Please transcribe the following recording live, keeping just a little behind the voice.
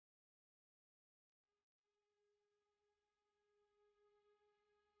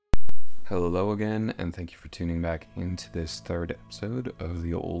Hello again, and thank you for tuning back into this third episode of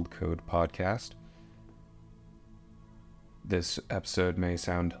the Old Code podcast. This episode may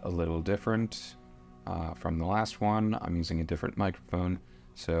sound a little different from the last one. I'm using a different microphone,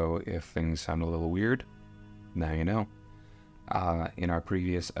 so if things sound a little weird, now you know. In our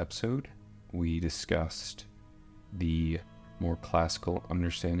previous episode, we discussed the more classical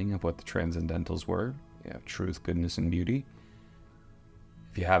understanding of what the Transcendentals were, truth, goodness, and beauty.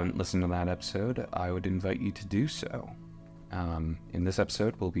 If you haven't listened to that episode, I would invite you to do so. In this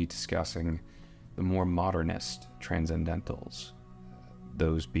episode, we'll be discussing the more modernist transcendentals,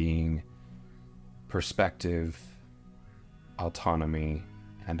 those being perspective, autonomy,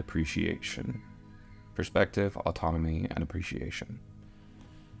 and appreciation. Perspective, autonomy, and appreciation.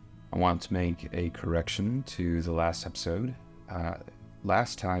 I want to make a correction to the last episode.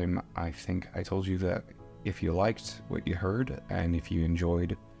 Last time, I think I told you that if you liked what you heard and if you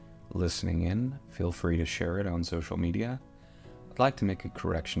enjoyed listening in, feel free to share it on social media. I'd like to make a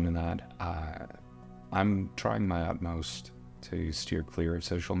correction to that. I'm trying my utmost to steer clear of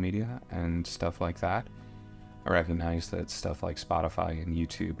social media and stuff like that. I recognize that stuff like Spotify and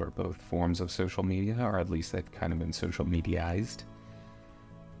YouTube are both forms of social media, or at least they've kind of been social mediaized.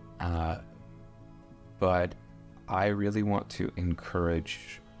 But I really want to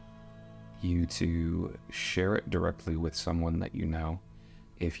encourage you to share it directly with someone that you know.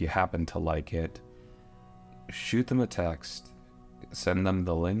 If you happen to like it, shoot them a text, send them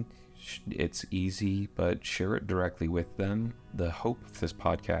the link. It's easy, but share it directly with them. The hope of this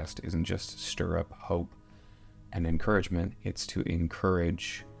podcast isn't just to stir up hope and encouragement, it's to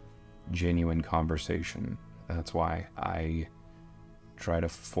encourage genuine conversation. That's why I try to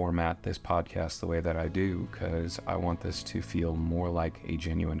format this podcast the way that I do, because I want this to feel more like a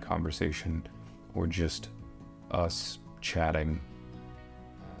genuine conversation or just us chatting.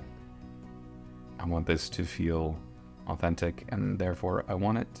 I want this to feel authentic, and therefore I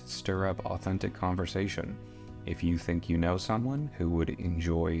want it to stir up authentic conversation. If you think you know someone who would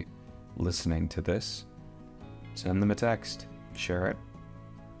enjoy listening to this, send them a text, share it.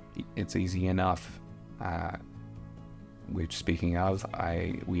 It's easy enough. Which, speaking of,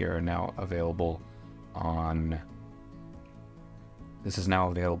 we are now available on. This is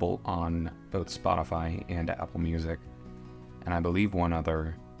now available on both Spotify and Apple Music, and I believe one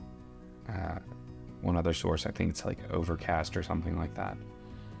other source. I think it's like Overcast or something like that.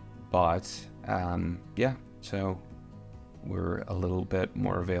 But so we're a little bit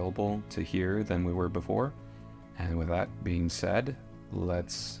more available to hear than we were before. And with that being said,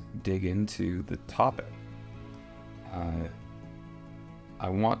 let's dig into the topic. I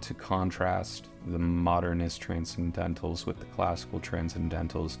want to contrast the modernist transcendentals with the classical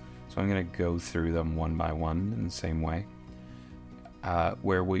transcendentals, so I'm going to go through them one by one in the same way.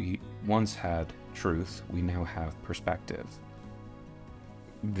 Where we once had truth, we now have perspective.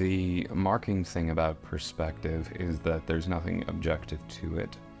 The marking thing about perspective is that there's nothing objective to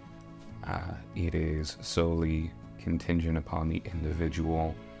it. It is solely contingent upon the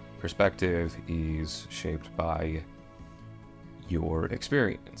individual. Perspective is shaped by your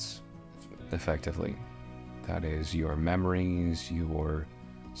experience, effectively. That is your memories, your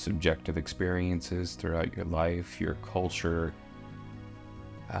subjective experiences throughout your life, your culture.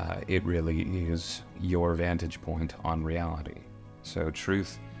 It really is your vantage point on reality. So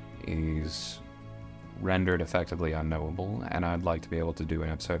truth is rendered effectively unknowable, and I'd like to be able to do an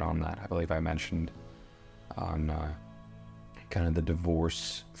episode on that. I believe I mentioned on kind of the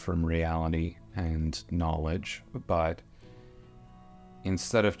divorce from reality and knowledge, but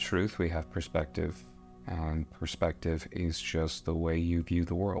instead of truth, we have perspective, and perspective is just the way you view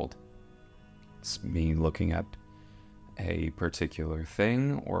the world. It's me looking at a particular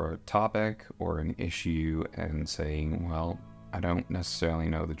thing or a topic or an issue and saying, well, I don't necessarily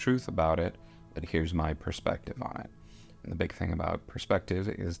know the truth about it, but here's my perspective on it. And the big thing about perspective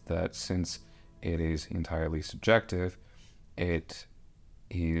is that since it is entirely subjective, it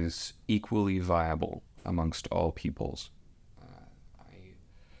is equally viable amongst all peoples.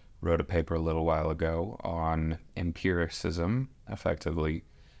 Wrote a paper a little while ago on empiricism, effectively,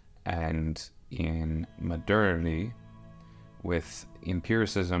 and in modernity. With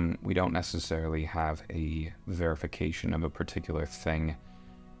empiricism, we don't necessarily have a verification of a particular thing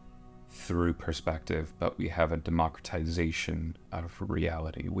through perspective, but we have a democratization of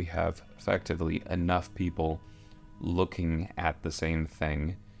reality. We have effectively enough people looking at the same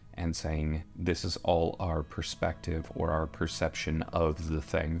thing and saying, this is all our perspective or our perception of the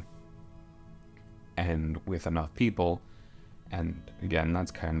thing. And with enough people, and again,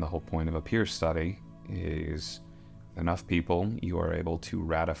 that's kind of the whole point of a peer study, is enough people, you are able to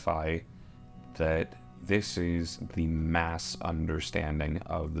ratify that this is the mass understanding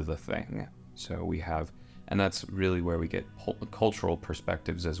of the thing. So we have, and that's really where we get cultural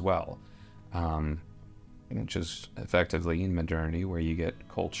perspectives as well, which is effectively in modernity where you get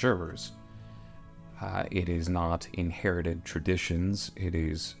cultures. It is not inherited traditions, it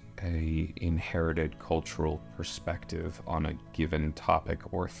is a inherited cultural perspective on a given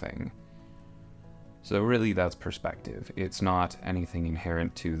topic or thing. So really that's perspective. It's not anything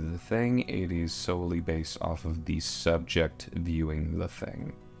inherent to the thing, it is solely based off of the subject viewing the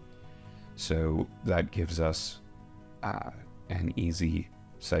thing. So that gives us an easy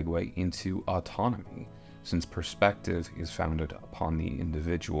segue into autonomy, since perspective is founded upon the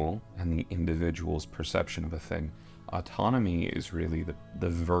individual and the individual's perception of a thing. Autonomy is really the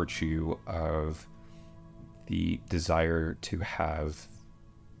virtue of the desire to have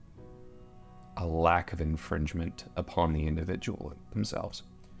a lack of infringement upon the individual themselves.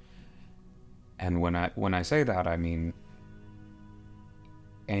 And when I say that, I mean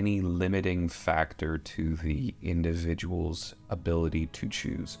any limiting factor to the individual's ability to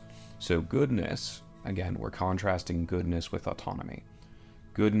choose. So goodness, again, we're contrasting goodness with autonomy.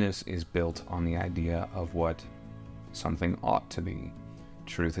 Goodness is built on the idea of what something ought to be.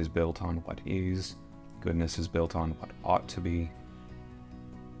 Truth is built on what is. Goodness is built on what ought to be.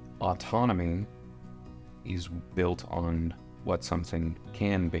 Autonomy is built on what something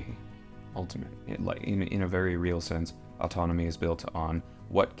can be. Ultimately, in a very real sense, autonomy is built on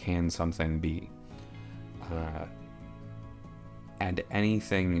what can something be. And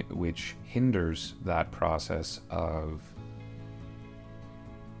anything which hinders that process of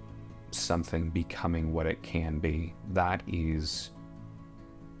something becoming what it can be, that is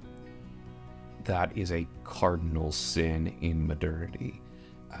a cardinal sin in modernity.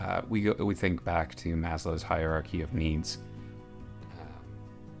 We think back to Maslow's hierarchy of needs.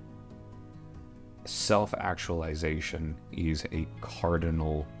 Self-actualization is a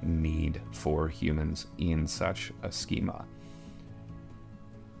cardinal need for humans in such a schema.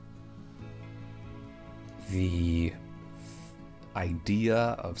 The idea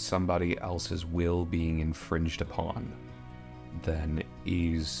of somebody else's will being infringed upon then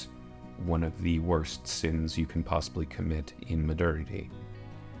is one of the worst sins you can possibly commit in modernity.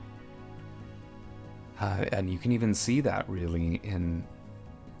 And you can even see that really in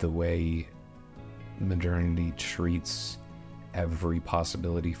the way modernity treats every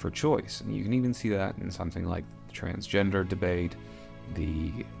possibility for choice. And you can even see that in something like the transgender debate,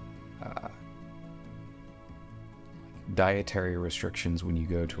 the dietary restrictions when you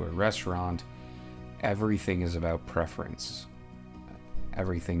go to a restaurant. Everything is about preference.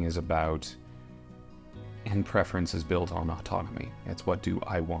 Everything is about, and preference is built on autonomy. It's what do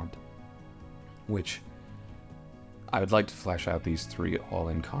I want? Which I would like to flesh out these three all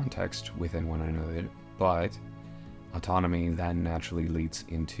in context within one another, but autonomy then naturally leads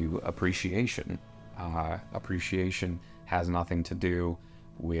into appreciation. Appreciation has nothing to do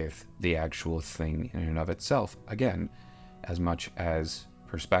with the actual thing in and of itself. Again, as much as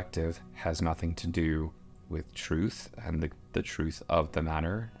perspective has nothing to do with truth and the truth of the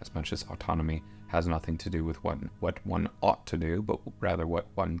matter, as much as autonomy has nothing to do with what one ought to do, but rather what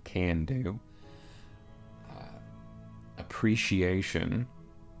one can do. Appreciation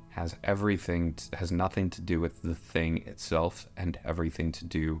has nothing to do with the thing itself and everything to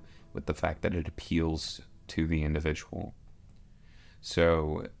do with the fact that it appeals to the individual.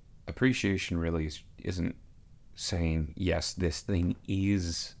 So appreciation really isn't saying, yes, this thing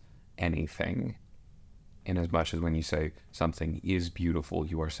is anything, in as much as when you say something is beautiful,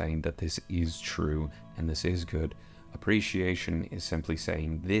 you are saying that this is true and this is good. Appreciation is simply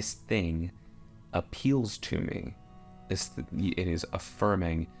saying this thing appeals to me. It is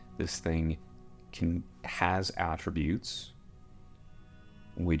affirming this thing has attributes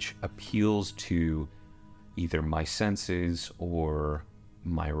which appeals to either my senses or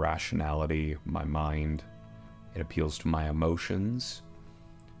my rationality, my mind. It appeals to my emotions.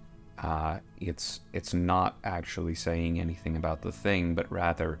 It's not actually saying anything about the thing, but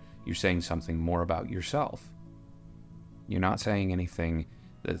rather you're saying something more about yourself. You're not saying anything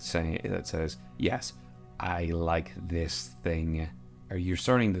that says, yes, I like this thing, or you're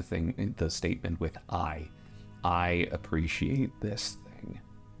starting the statement with I appreciate this thing.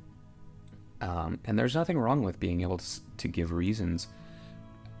 And there's nothing wrong with being able to give reasons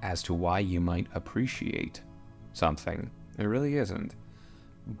as to why you might appreciate something. There really isn't.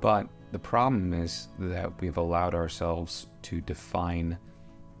 But the problem is that we've allowed ourselves to define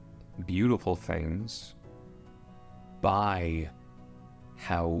beautiful things by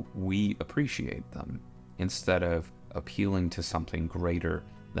how we appreciate them, instead of appealing to something greater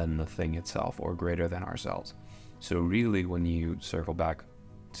than the thing itself or greater than ourselves. So really, when you circle back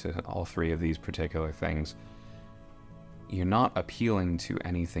to all three of these particular things, you're not appealing to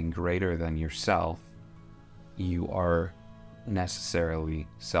anything greater than yourself. You are necessarily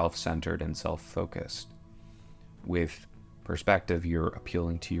self-centered and self-focused. With perspective, you're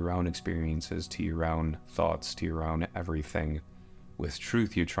appealing to your own experiences, to your own thoughts, to your own everything. With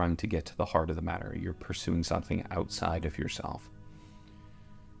truth, you're trying to get to the heart of the matter. You're pursuing something outside of yourself.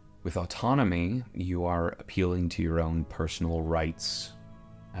 With autonomy, you are appealing to your own personal rights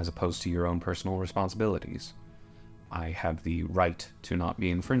as opposed to your own personal responsibilities. I have the right to not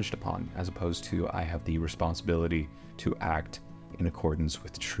be infringed upon, as opposed to I have the responsibility to act in accordance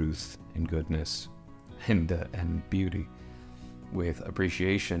with truth and goodness and beauty. With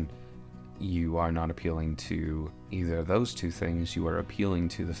appreciation, you are not appealing to either of those two things. You are appealing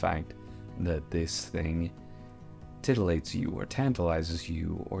to the fact that this thing titillates you or tantalizes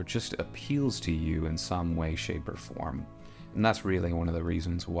you or just appeals to you in some way, shape, or form. And that's really one of the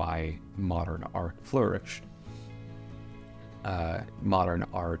reasons why modern art flourished. Modern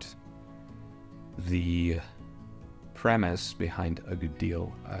art, the premise behind a good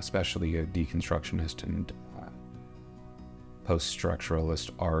deal, especially a deconstructionist and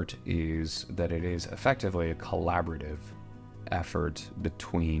post-structuralist art, is that it is effectively a collaborative effort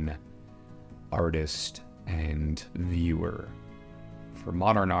between artist and viewer. For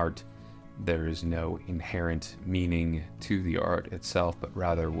modern art, there is no inherent meaning to the art itself, but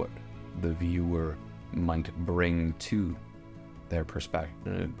rather what the viewer might bring to their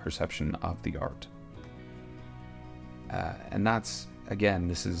perception of the art. And that's, again,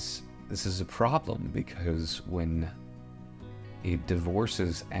 this is a problem, because when it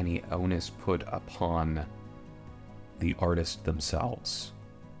divorces any onus put upon the artist themselves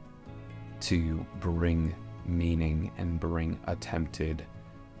to bring meaning and bring attempted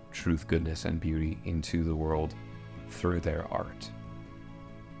truth, goodness, and beauty into the world through their art.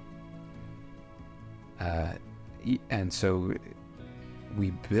 And so we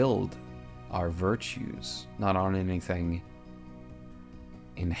build our virtues not on anything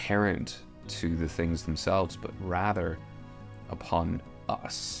inherent to the things themselves, but rather upon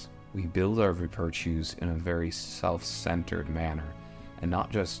us. We build our virtues in a very self-centered manner. And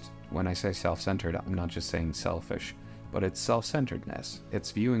not just, when I say self-centered, I'm not just saying selfish, but it's self-centeredness.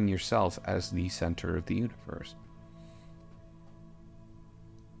 It's viewing yourself as the center of the universe.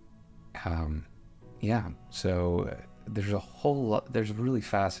 So there's a whole lot, there's really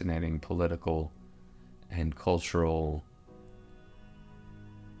fascinating political and cultural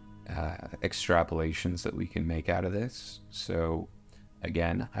extrapolations that we can make out of this. So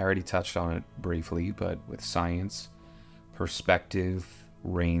again, I already touched on it briefly, but with science, perspective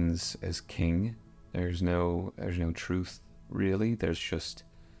reigns as king. There's no truth, really. There's just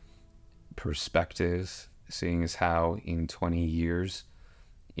perspective, seeing as how in 20 years,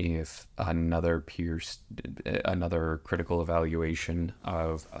 if another critical evaluation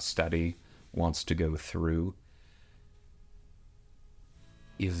of a study wants to go through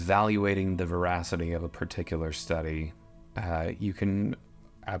evaluating the veracity of a particular study, you can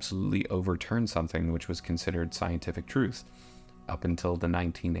absolutely overturn something which was considered scientific truth. Up until the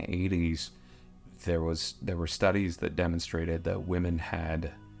 1980s, there were studies that demonstrated that women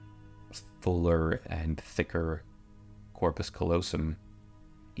had fuller and thicker corpus callosum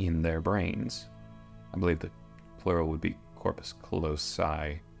in their brains. I believe the plural would be corpus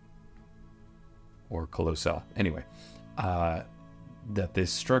callosi or callosa. Anyway, that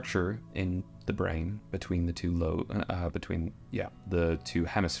this structure in the brain between the two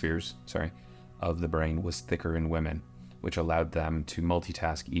hemispheres, of the brain was thicker in women, which allowed them to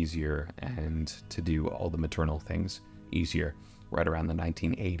multitask easier and to do all the maternal things easier. Right around the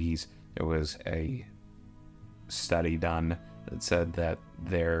 1980s, there was a study done that said that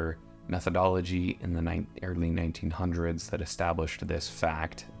their methodology in the early 1900s that established this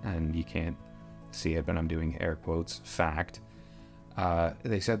fact, and you can't see it, but I'm doing air quotes, fact,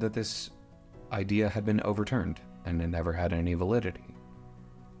 they said that this idea had been overturned and it never had any validity.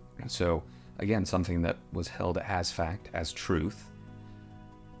 So again, something that was held as fact, as truth,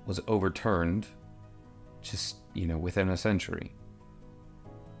 was overturned just, within a century.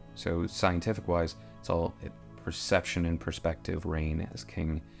 So scientific-wise, it's all perception and perspective reign as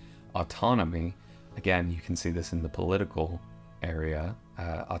king. Autonomy, again, you can see this in the political area.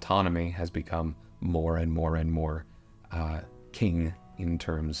 Autonomy has become more and more and more king in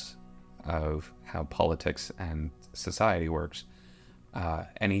terms of how politics and society works.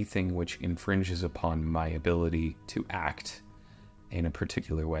 Anything which infringes upon my ability to act in a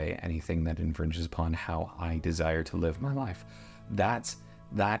particular way, anything that infringes upon how I desire to live my life, that's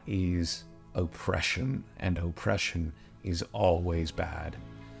that is oppression, and oppression is always bad.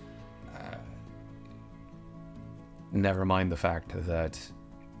 Never mind the fact that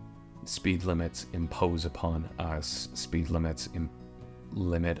speed limits impose upon us. Speed limits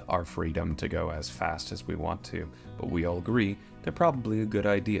limit our freedom to go as fast as we want to, but we all agree they're probably a good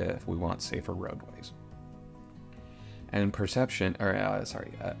idea if we want safer roadways. And appreciation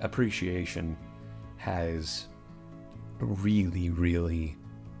has really, really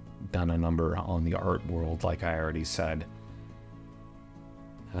done a number on the art world, like I already said.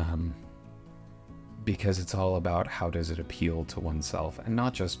 Because it's all about how does it appeal to oneself, and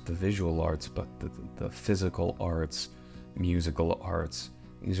not just the visual arts, but the physical arts, musical arts.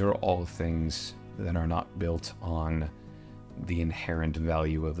 These are all things that are not built on the inherent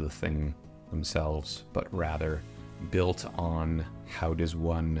value of the thing themselves, but rather built on how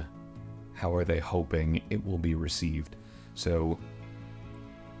are they hoping it will be received. So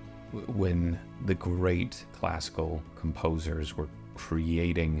when the great classical composers were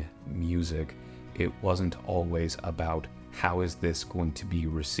creating music, it wasn't always about how is this going to be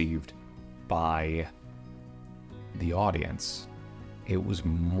received by the audience. It was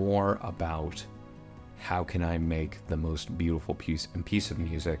more about how can I make the most beautiful piece of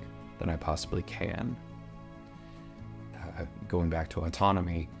music that I possibly can. Going back to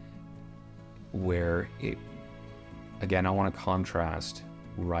autonomy, where I want to contrast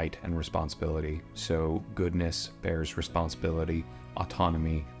right and responsibility. So goodness bears responsibility,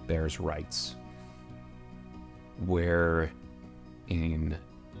 autonomy bears rights. Where in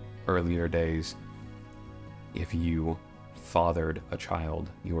earlier days, if you fathered a child,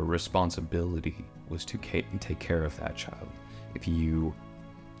 your responsibility was to take care of that child. If you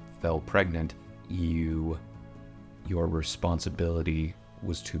fell pregnant, your responsibility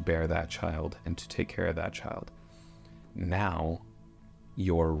was to bear that child and to take care of that child. Now,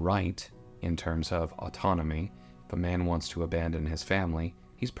 your right in terms of autonomy, if a man wants to abandon his family,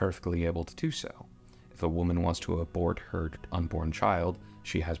 he's perfectly able to do so. If a woman wants to abort her unborn child,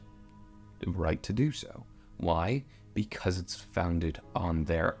 she has the right to do so. Why? Because it's founded on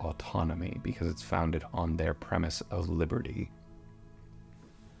their autonomy, because it's founded on their premise of liberty.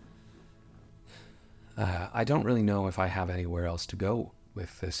 I don't really know if I have anywhere else to go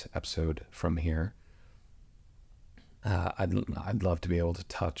with this episode from here. I'd love to be able to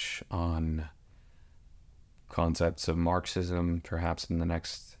touch on concepts of Marxism, perhaps in the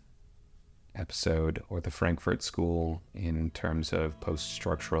next episode, or the Frankfurt School in terms of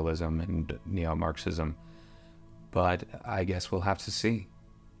post-structuralism and neo-Marxism. But I guess we'll have to see.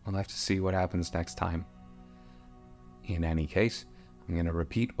 We'll have to see what happens next time. In any case, I'm going to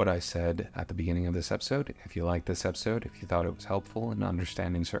repeat what I said at the beginning of this episode. If you liked this episode, if you thought it was helpful in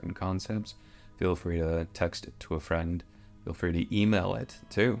understanding certain concepts, feel free to text it to a friend. Feel free to email it,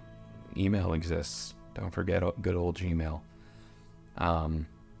 too. Email exists. Don't forget good old Gmail.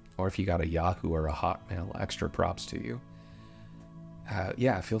 Or if you got a Yahoo or a Hotmail, extra props to you.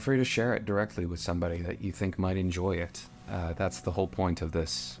 Feel free to share it directly with somebody that you think might enjoy it. That's the whole point of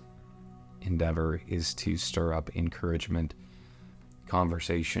this endeavor, is to stir up encouragement,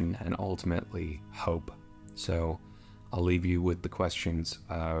 conversation, and ultimately hope. So I'll leave you with the questions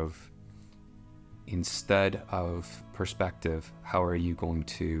of, instead of perspective, how are you going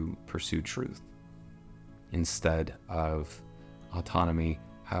to pursue truth? Instead of autonomy,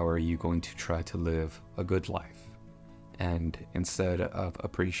 how are you going to try to live a good life? And instead of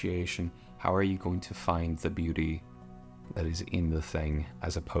appreciation, how are you going to find the beauty that is in the thing,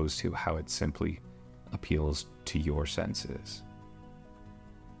 as opposed to how it simply appeals to your senses?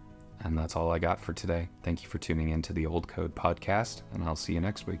 And that's all I got for today. Thank you for tuning in to the Old Code podcast, and I'll see you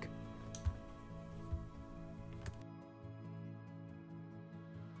next week.